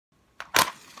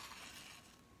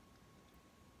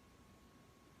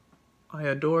I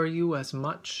adore you as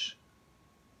much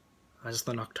as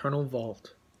the Nocturnal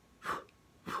Vault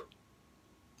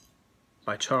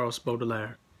by Charles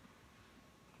Baudelaire.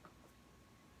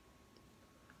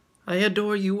 I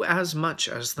adore you as much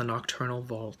as the nocturnal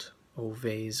vault, O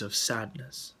vase of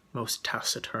sadness, most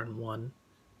taciturn one.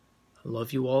 I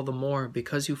love you all the more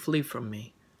because you flee from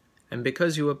me, and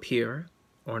because you appear,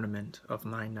 ornament of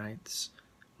my nights,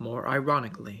 more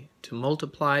ironically to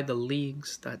multiply the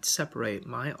leagues that separate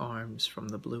my arms from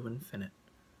the blue infinite.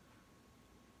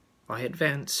 I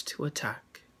advance to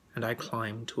attack, and I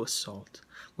climb to assault,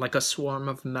 like a swarm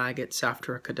of maggots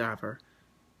after a cadaver,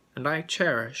 and I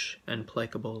cherish,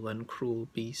 implacable and cruel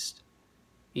beast,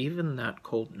 even that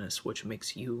coldness which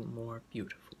makes you more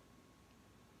beautiful.